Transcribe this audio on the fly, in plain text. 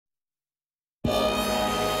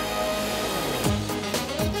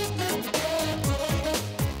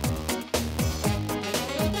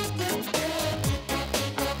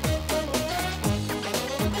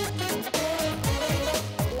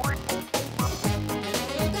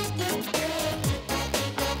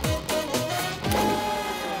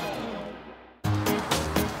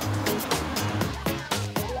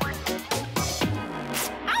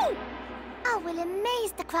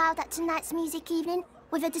tonight's music evening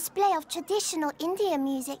with a display of traditional Indian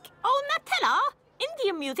music. Oh, Nutella!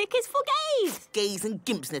 Indian music is for gays. Gays and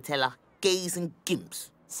gimps, Nutella. Gays and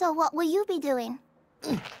gimps. So what will you be doing?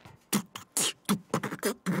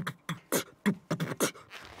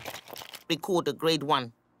 Recorder grade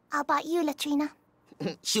 1. How about you, Latrina?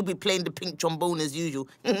 She'll be playing the pink trombone as usual.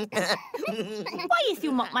 Why is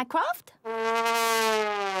you mock my craft?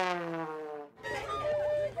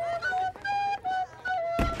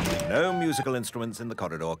 No musical instruments in the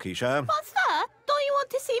corridor, Keisha. What's that? Don't you want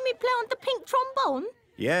to see me play on the pink trombone?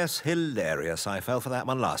 Yes, hilarious. I fell for that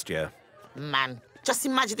one last year. Man, just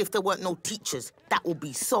imagine if there weren't no teachers. That would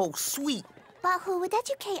be so sweet. But who would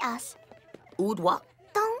educate us? Who'd what?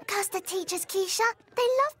 Don't cuss the teachers, Keisha. They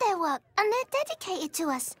love their work, and they're dedicated to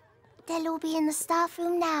us. They'll all be in the staff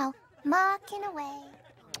room now, marking away.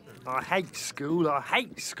 I hate school. I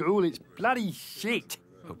hate school. It's bloody shit.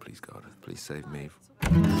 Oh, please, God. Please save me.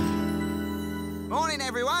 Morning,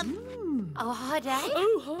 everyone. Oh, hi, Dave.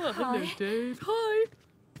 Oh, hi. Hello, Dave. Hi.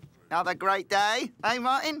 Another great day, eh,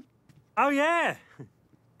 Martin? Oh, yeah.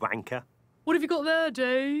 Wanker. What have you got there,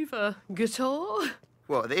 Dave? A guitar?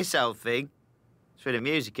 What, this old thing? It's for the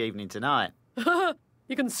music evening tonight.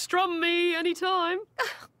 You can strum me any time.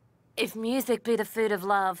 If music be the food of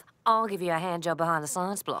love, I'll give you a hand job behind the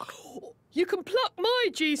science block. You can pluck my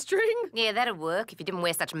G-string. Yeah, that'd work if you didn't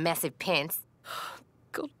wear such massive pants.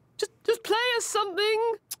 God, just play us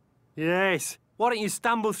something. Yes. Why don't you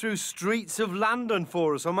stumble through streets of London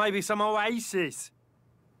for us, or maybe some oasis?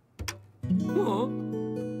 What?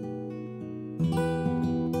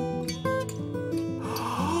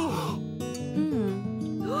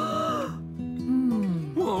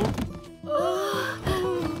 Whoa.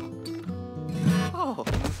 Oh.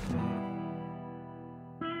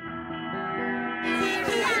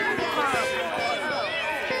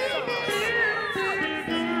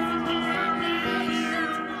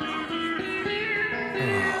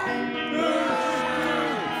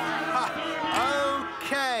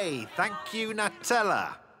 OK, thank you,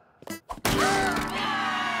 Nutella. And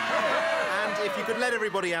if you could let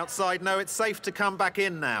everybody outside know it's safe to come back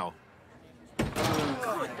in now.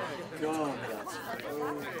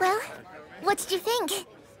 Well, what did you think?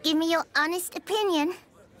 Give me your honest opinion.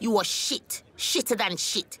 You are shit. Shitter than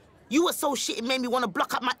shit. You were so shit it made me want to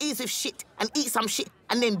block up my ears with shit and eat some shit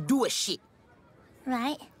and then do a shit.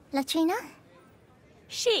 Right, Latrina?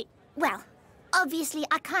 Shit. Well, obviously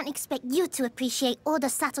I can't expect you to appreciate all the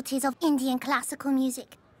subtleties of Indian classical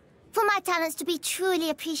music. For my talents to be truly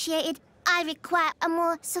appreciated, I require a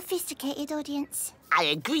more sophisticated audience. I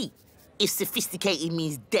agree. If sophisticated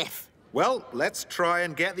means deaf. Well, let's try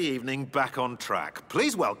and get the evening back on track.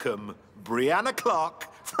 Please welcome Brianna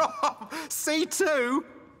Clark from C2.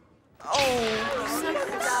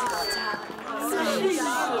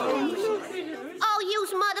 Oh,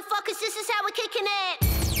 yous motherfuckers, this is how we're kicking it!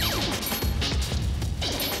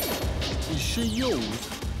 Is she yours?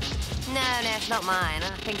 No, it's not mine.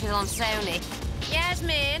 I think she's on Sony.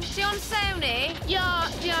 Yasmin, she on Sony? Yeah,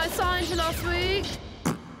 I signed you last week.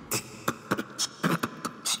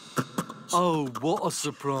 Oh, what a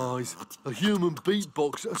surprise. A human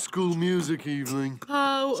beatbox at a school music evening.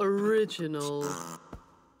 How original.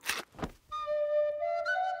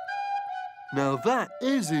 Now that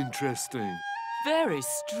is interesting. Very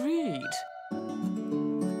street.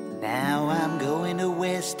 Now I'm going to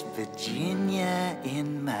West Virginia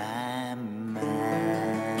in my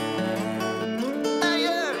mind. Hey,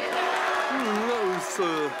 you! That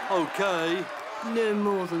was, OK. No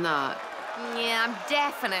more than that. Yeah, I'm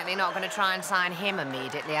definitely not going to try and sign him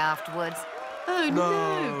immediately afterwards. Oh,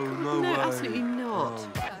 No way. absolutely not.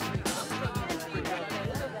 No.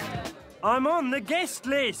 I'm on the guest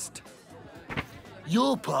list.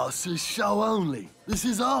 Your pass is show only. This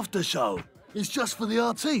is after show. It's just for the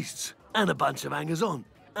artistes. And a bunch of hangers-on.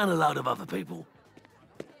 And a load of other people.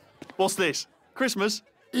 What's this? Christmas?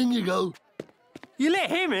 In you go. You let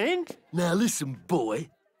him in? Now listen, boy.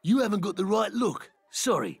 You haven't got the right look.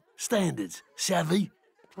 Sorry. Standards. Savvy?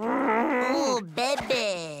 Oh,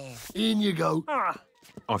 baby. In you go.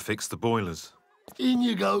 I fixed the boilers. In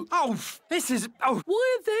you go. Oh, this is... Oh.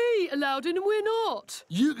 Why are they allowed in and we're not?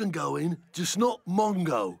 You can go in, just not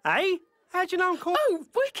Mongo. Eh? How'd you know I'm called? Oh,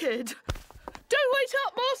 wicked. Don't wait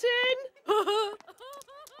up, Martin.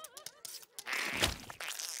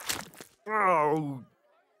 Oh.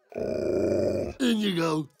 In you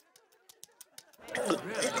go.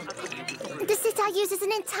 The sitar uses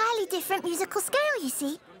an entirely different musical scale, you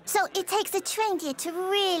see. So it takes a trained ear to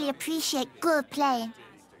really appreciate good playing.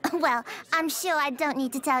 Well, I'm sure I don't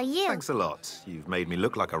need to tell you. Thanks a lot. You've made me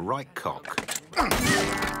look like a right cock.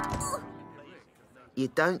 You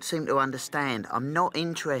don't seem to understand. I'm not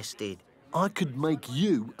interested. I could make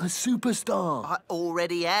you a superstar. I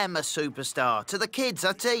already am a superstar. To the kids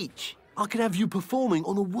I teach. I could have you performing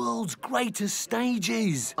on the world's greatest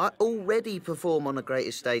stages. I already perform on the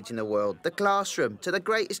greatest stage in the world. The classroom, to the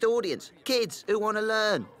greatest audience. Kids who want to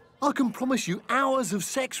learn. I can promise you hours of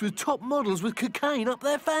sex with top models with cocaine up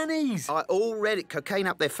their fannies. I already... Cocaine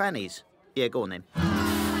up their fannies? Yeah, go on then.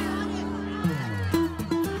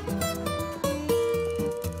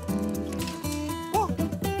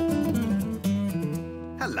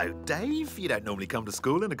 Hello, Dave. You don't normally come to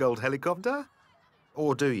school in a gold helicopter.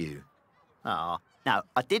 Or do you? Ah, no,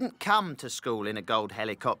 I didn't come to school in a gold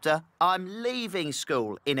helicopter. I'm leaving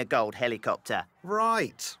school in a gold helicopter.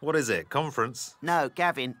 Right. What is it, conference? No,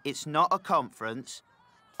 Gavin, it's not a conference.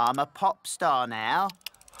 I'm a pop star now.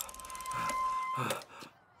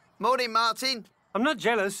 Morning, Martin. I'm not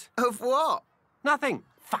jealous. Of what? Nothing.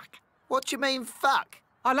 Fuck. What do you mean, fuck?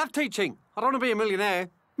 I love teaching. I don't want to be a millionaire.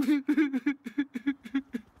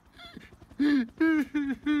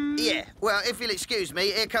 Yeah, well, if you'll excuse me,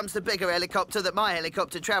 here comes the bigger helicopter that my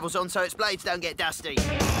helicopter travels on so its blades don't get dusty.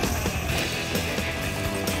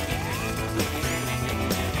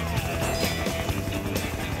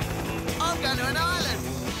 I'm going to an island.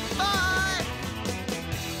 Bye!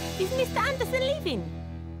 Is Mr. Anderson leaving?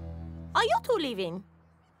 Are you two leaving?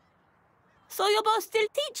 So you're both still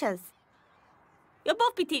teachers? You'll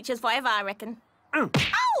both be teachers forever, I reckon. Ow!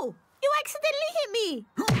 You accidentally hit me!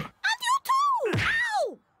 And you too!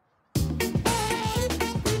 Ow!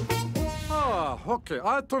 Ah, okay,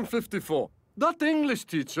 item 54. That English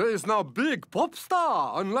teacher is now big pop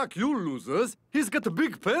star. Unlike you losers, he's got a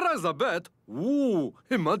big pay rise, I bet. Ooh,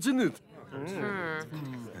 imagine it.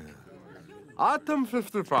 Item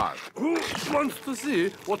 55. Who wants to see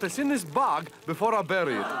what is in this bag before I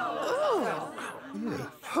bury it?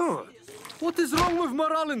 Huh. What is wrong with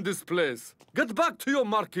morale in this place? Get back to your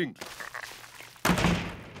marking.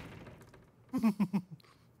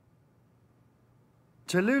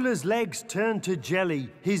 Tallulah's legs turned to jelly.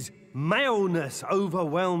 His maleness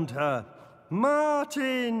overwhelmed her.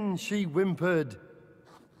 Martin, she whimpered.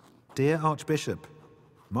 Dear Archbishop,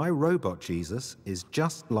 my robot Jesus is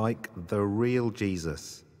just like the real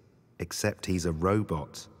Jesus, except he's a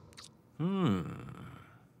robot.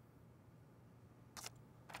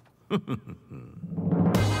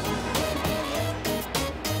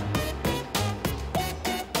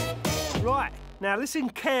 Right, now listen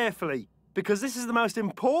carefully, because this is the most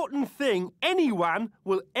important thing anyone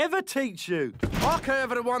will ever teach you. Okay,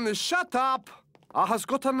 everyone, shut up. I has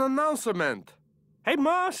got an announcement.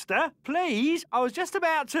 Headmaster, please, I was just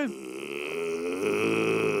about to...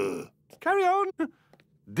 Carry on.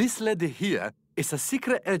 This lady here is a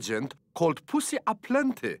secret agent called Pussy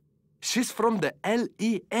Aplenty. She's from the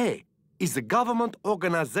LEA. It's a government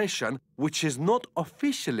organization which does not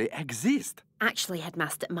officially exist. Actually,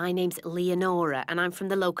 Headmaster, my name's Leonora, and I'm from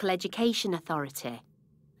the local education authority.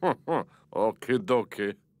 Okie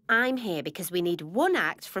dokie. I'm here because we need one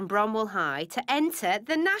act from Bromwell High to enter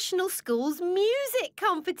the National Schools Music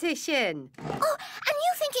Competition. Oh, and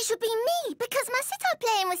you think it should be me because my sitar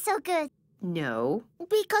playing was so good? No.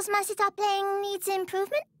 Because my sitar playing needs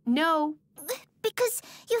improvement? No. Because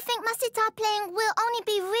you think my sitar playing will only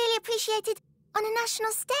be really appreciated on a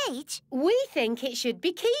national stage? We think it should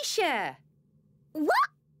be Keisha. What?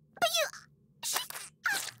 But you...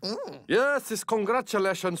 Yes, it's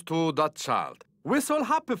congratulations to that child. We're so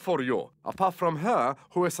happy for you, apart from her,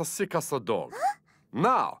 who is as sick as a dog. Huh?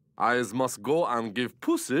 Now, I must go and give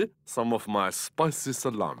Pussy some of my spicy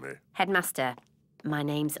salami. Headmaster, my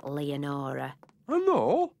name's Leonora. I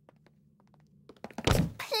know.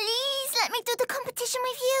 Please let me do the competition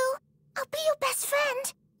with you. I'll be your best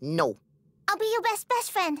friend. No. I'll be your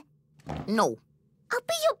best friend. No. I'll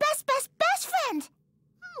be your best friend.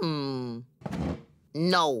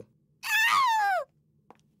 No.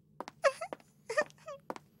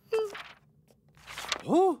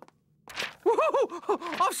 Oh!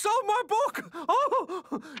 I've sold my book!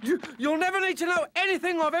 Oh! You'll never need to know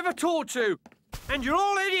anything I've ever taught you. And you're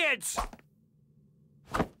all idiots!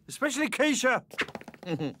 Especially Keisha.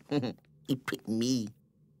 He picked me.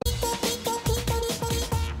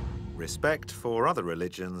 Respect for other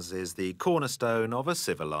religions is the cornerstone of a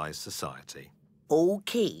civilized society.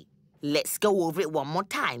 Okay, let's go over it one more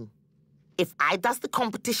time. If I does the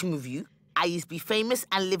competition with you, I used to be famous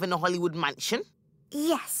and live in a Hollywood mansion.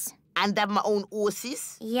 Yes. And have my own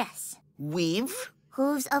horses. Yes. With?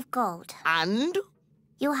 Hooves of gold. And?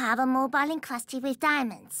 You'll have a mobile encrusted with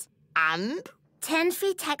diamonds. And? 10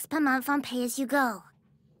 free texts per month on pay-as-you-go.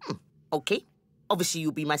 Okay. Obviously,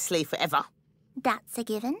 you'll be my slave forever. That's a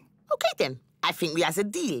given. Okay, then. I think we has a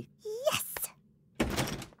deal. Yes.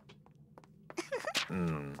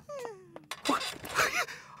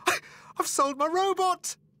 I've sold my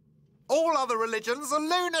robot. All other religions are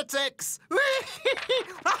lunatics.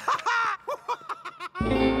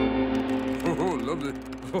 Oh, lovely.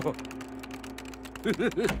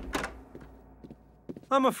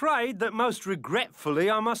 I'm afraid that most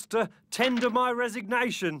regretfully I must tender my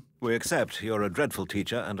resignation. We accept you're a dreadful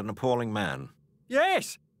teacher and an appalling man.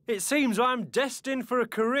 Yes, it seems I'm destined for a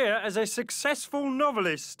career as a successful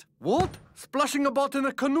novelist. What? Splashing about in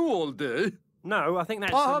a canoe all day? No, I think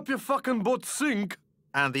that's... I hope your fucking boat sink.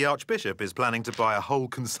 And the Archbishop is planning to buy a whole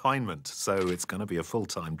consignment, so it's going to be a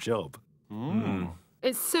full-time job.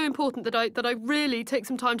 It's so important that I really take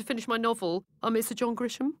some time to finish my novel. Mr. John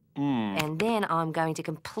Grisham. And then I'm going to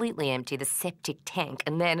completely empty the septic tank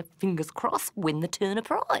and then, fingers crossed, win the Turner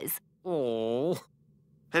Prize. Oh.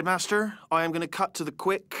 Headmaster, I am going to cut to the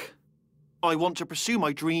quick. I want to pursue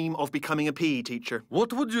my dream of becoming a PE teacher.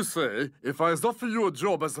 What would you say if I offer you a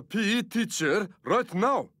job as a PE teacher right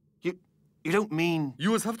now? You don't mean... You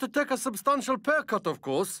would have to take a substantial pay cut, of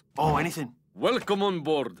course. Oh, anything. Welcome on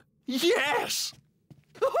board. Yes!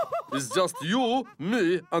 It's just you,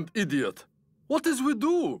 me, and idiot. What is we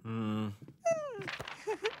do?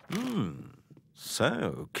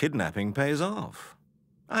 So, kidnapping pays off.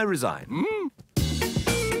 I resign.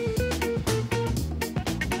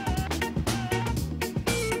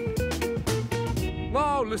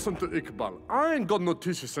 Now listen to Iqbal. I ain't got no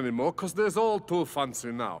teachers anymore, cause they's all too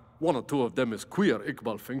fancy now. One or two of them is queer,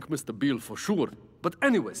 Iqbal think, Mr. Beale for sure. But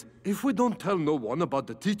anyways, if we don't tell no one about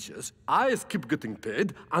the teachers, I keep getting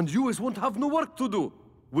paid, and you won't have no work to do.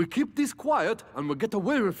 We keep this quiet, and we get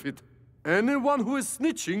away with it. Anyone who is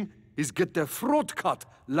snitching is get their throat cut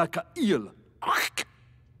like a eel.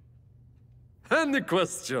 Any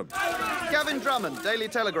question? Gavin Drummond, Daily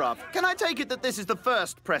Telegraph. Can I take it that this is the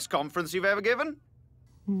first press conference you've ever given?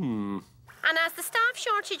 And as the staff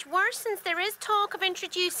shortage worsens, there is talk of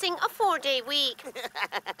introducing a 4-day week.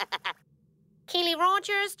 Keely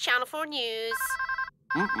Rogers, Channel 4 News.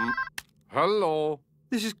 Hello.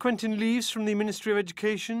 This is Quentin Leaves from the Ministry of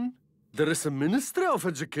Education. There is a Ministry of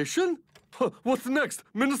Education? What's next?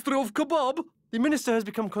 Ministry of Kebab? The Minister has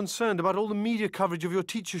become concerned about all the media coverage of your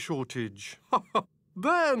teacher shortage.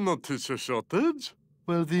 There's no teacher shortage.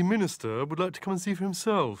 Well, the Minister would like to come and see for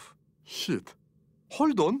himself. Shit.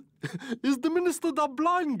 Hold on. Is the Minister that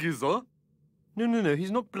blind geezer? No,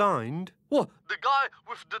 he's not blind. What? The guy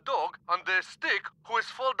with the dog and the stick who has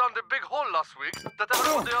fallen down the big hole last week that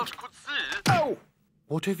everybody else could see? Oh!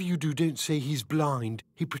 Whatever you do, don't say he's blind.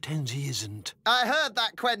 He pretends he isn't. I heard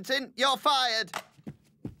that, Quentin. You're fired.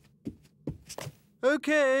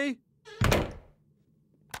 OK.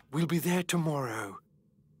 We'll be there tomorrow.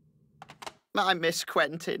 I miss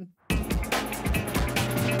Quentin.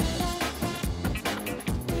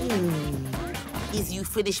 Is you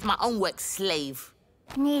finished my own work, slave?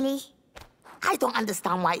 Nearly. I don't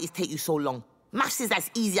understand why it take you so long. Maths is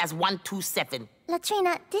as easy as 1, 2, 7.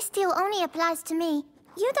 Latrina, this deal only applies to me.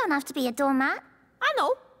 You don't have to be a doormat. I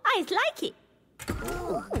know. I like it.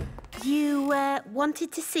 You,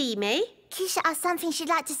 wanted to see me? Keisha has something she'd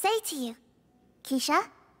like to say to you. Keisha?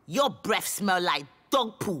 Your breath smell like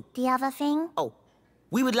dog poo. The other thing? Oh,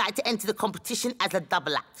 we would like to enter the competition as a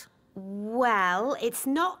double act. Well, it's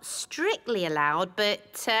not strictly allowed,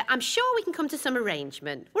 but I'm sure we can come to some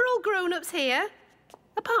arrangement. We're all grown-ups here,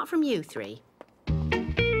 apart from you three.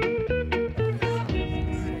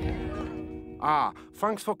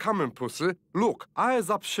 Thanks for coming, pussy. Look, I is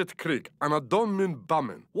up shit creek, and I don't mean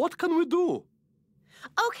bumming. What can we do?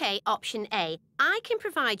 OK, option A. I can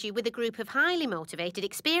provide you with a group of highly motivated,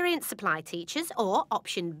 experienced supply teachers, or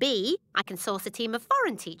option B, I can source a team of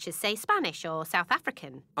foreign teachers, say Spanish or South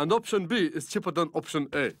African. And option B is cheaper than option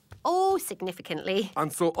A. Oh, significantly.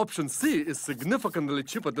 And so option C is significantly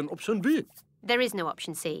cheaper than option B. There is no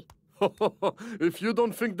option C. If you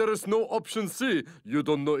don't think there is no option C, you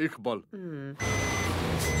don't know Iqbal.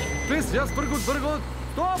 Please, yes, very good, very good.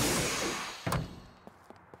 Stop!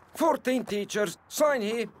 14 teachers. Sign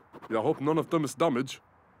here. I hope none of them is damaged.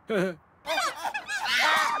 And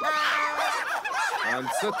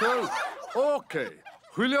settle. OK.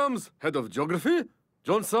 Williams, head of geography.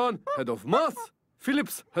 Johnson, head of math.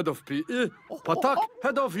 Phillips, head of PE. Patak,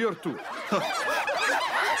 head of year 2.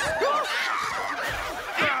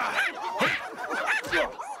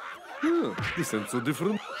 This ain't so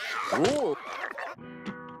different. Oh.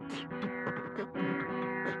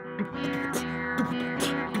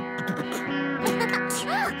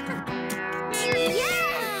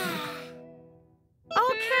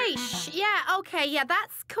 OK, yeah,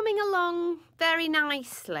 that's coming along very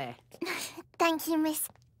nicely. Thank you, miss.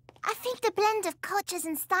 I think the blend of cultures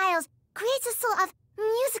and styles creates a sort of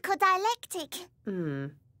musical dialectic.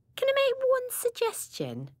 Can I make one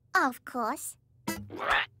suggestion? Of course.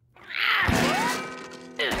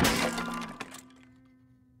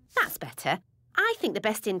 That's better. I think the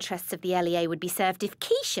best interests of the LEA would be served if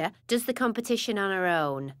Keisha does the competition on her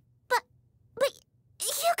own. But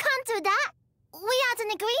you can't do that. We had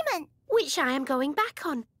an agreement. Which I am going back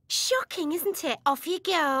on. Shocking, isn't it? Off you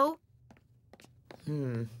go.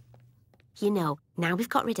 You know, now we've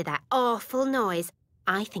got rid of that awful noise,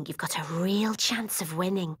 I think you've got a real chance of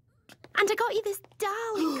winning. And I got you this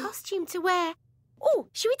darling costume to wear. Oh,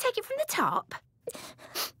 should we take it from the top?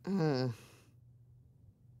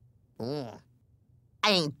 I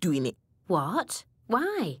ain't doing it. What?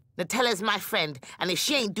 Why? Nutella's my friend, and if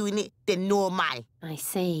she ain't doing it, then nor am I. I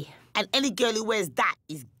see. And any girl who wears that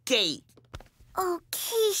is gay. Oh,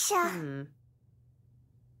 Keisha.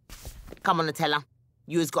 Come on, Nutella.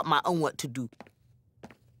 You's got my own work to do.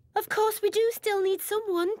 Of course, we do still need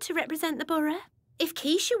someone to represent the borough. If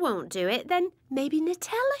Keisha won't do it, then maybe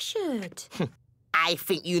Nutella should. I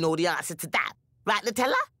think you know the answer to that. Right,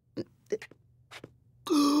 Nutella?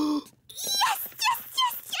 Yes!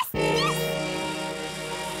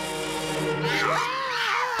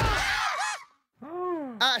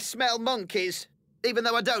 I smell monkeys, even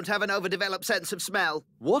though I don't have an overdeveloped sense of smell.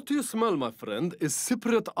 What you smell, my friend, is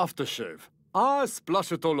separate aftershave. I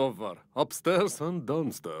splash it all over, upstairs and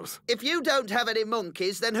downstairs. If you don't have any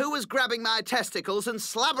monkeys, then who was grabbing my testicles and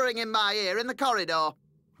slabbering in my ear in the corridor?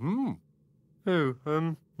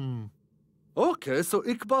 Okay, so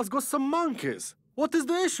Iqbal's got some monkeys. What is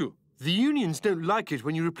the issue? The unions don't like it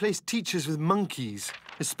when you replace teachers with monkeys,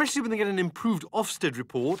 especially when they get an improved Ofsted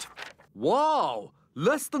report. Wow!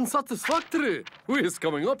 Less than satisfactory. Who is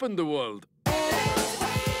coming up in the world?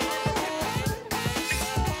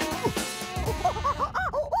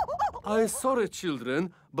 I'm sorry,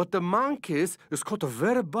 children, but the monkeys has got a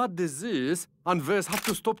very bad disease and we have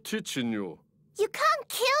to stop teaching you. You can't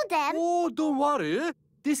kill them. Oh, don't worry.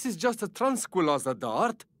 This is just a tranquilizer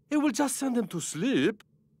dart. It will just send them to sleep.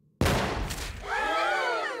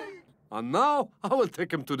 And now I will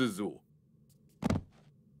take him to the zoo.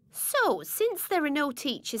 So, since there are no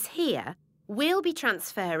teachers here, we'll be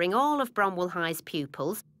transferring all of Bromwell High's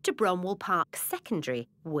pupils to Bromwell Park Secondary,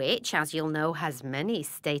 which, as you'll know, has many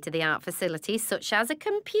state-of-the-art facilities, such as a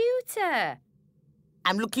computer.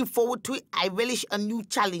 I'm looking forward to it. I relish a new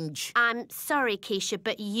challenge. I'm sorry, Keisha,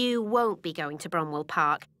 but you won't be going to Bromwell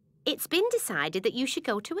Park. It's been decided that you should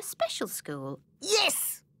go to a special school.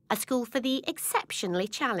 Yes! A school for the exceptionally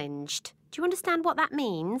challenged. Do you understand what that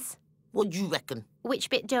means? What do you reckon? Which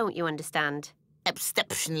bit don't you understand?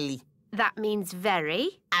 Exceptionally. That means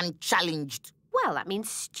very. And challenged. Well, that means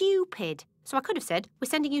stupid. So I could have said, we're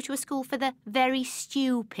sending you to a school for the very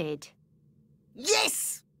stupid.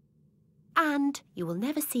 Yes! And you will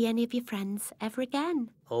never see any of your friends ever again.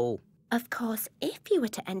 Oh. Of course, if you were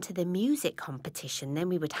to enter the music competition, then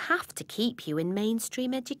we would have to keep you in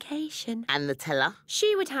mainstream education. And Nutella?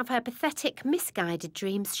 She would have her pathetic, misguided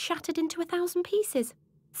dreams shattered into 1,000 pieces.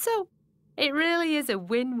 So, it really is a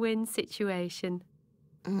win-win situation.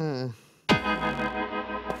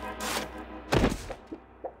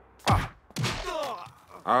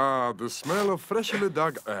 The smell of freshly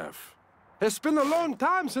dug earth. It's been a long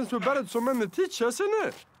time since we buried so many teachers, isn't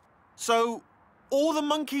it? So, all the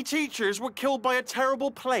monkey teachers were killed by a terrible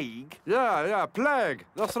plague? Yeah, plague.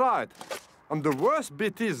 That's right. And the worst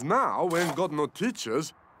bit is now, we ain't got no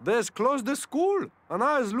teachers, they's closed the school, and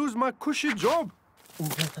I lose my cushy job.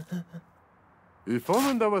 If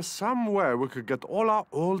only there was some way we could get all our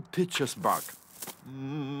old teachers back.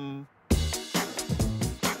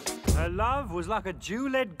 Her love was like a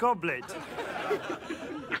dew-led goblet.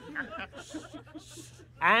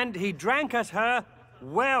 And he drank at her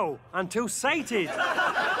well until sated.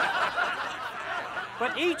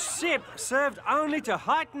 But each sip served only to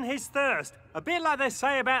heighten his thirst, a bit like they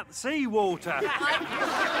say about seawater.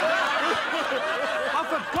 Oh,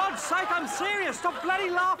 for God's sake, I'm serious. Stop bloody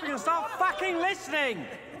laughing and start fucking listening.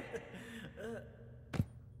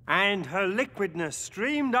 And her liquidness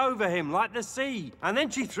streamed over him like the sea. And then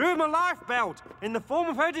she threw him a lifebelt in the form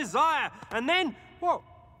of her desire. And then...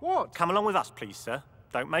 What? Come along with us, please, sir.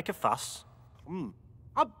 Don't make a fuss.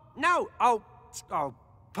 No. I'll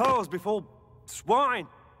pause before swine.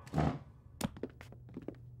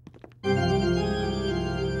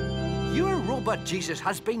 Your robot Jesus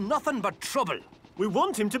has been nothing but trouble. We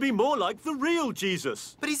want him to be more like the real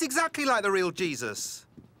Jesus. But he's exactly like the real Jesus.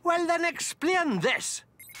 Well, then explain this.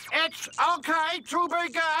 It's okay to be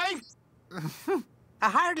gay. I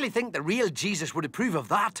hardly think the real Jesus would approve of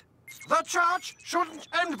that. The church shouldn't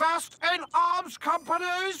invest in arms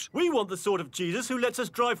companies. We want the sort of Jesus who lets us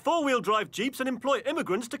drive four-wheel drive jeeps and employ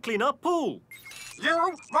immigrants to clean our pool.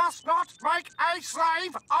 You must not make a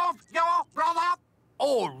slave of your brother.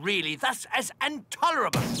 Oh, really? This is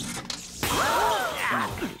intolerable.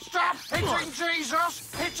 Stop hitting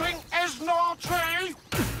Jesus. Hitting is naughty.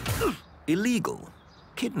 Illegal?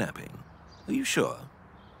 Kidnapping? Are you sure?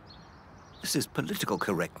 This is political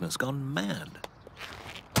correctness gone mad.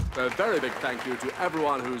 A very big thank you to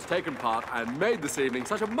everyone who's taken part and made this evening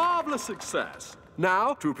such a marvellous success.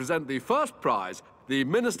 Now, to present the first prize, the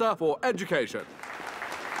Minister for Education.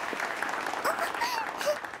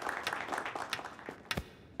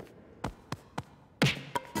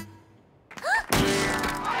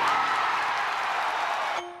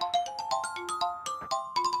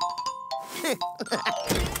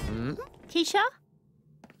 Keisha,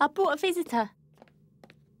 I brought a visitor.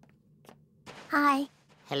 Hi.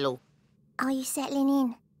 Hello. Are you settling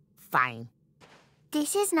in? Fine.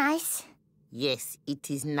 This is nice. Yes, it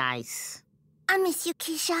is nice. I miss you,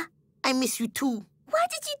 Keisha. I miss you too. Why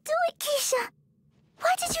did you do it, Keisha?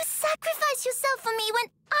 Why did you sacrifice yourself for me when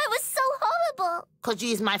I was so horrible? 'Cause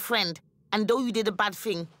you is my friend, and though you did a bad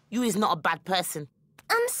thing, you is not a bad person.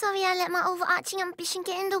 I'm sorry I let my overarching ambition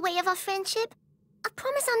get in the way of our friendship. I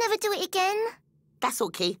promise I'll never do it again. That's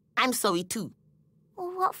okay. I'm sorry too.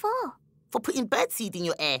 Well, what for? For putting birdseed in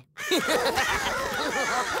your hair.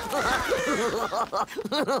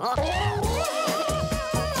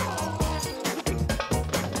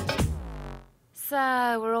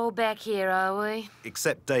 So, we're all back here, are we?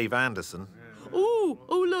 Except Dave Anderson. Oh,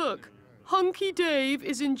 look. Hunky Dave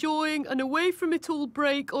is enjoying an away-from-it-all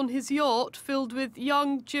break on his yacht filled with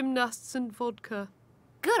young gymnasts and vodka.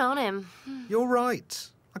 Good on him. You're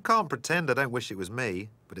right. I can't pretend I don't wish it was me,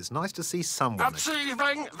 but it's nice to see someone...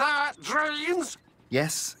 Achieving their dreams.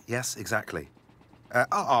 Yes, exactly.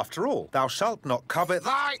 After all, thou shalt not covet...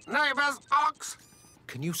 Thy neighbour's ox.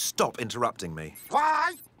 Can you stop interrupting me?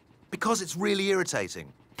 Why? Because it's really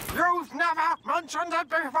irritating. You've never mentioned it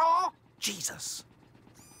before. Jesus.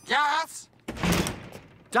 Yes?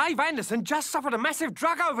 Dave Anderson just suffered a massive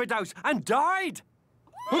drug overdose and died.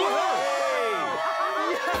 Yay!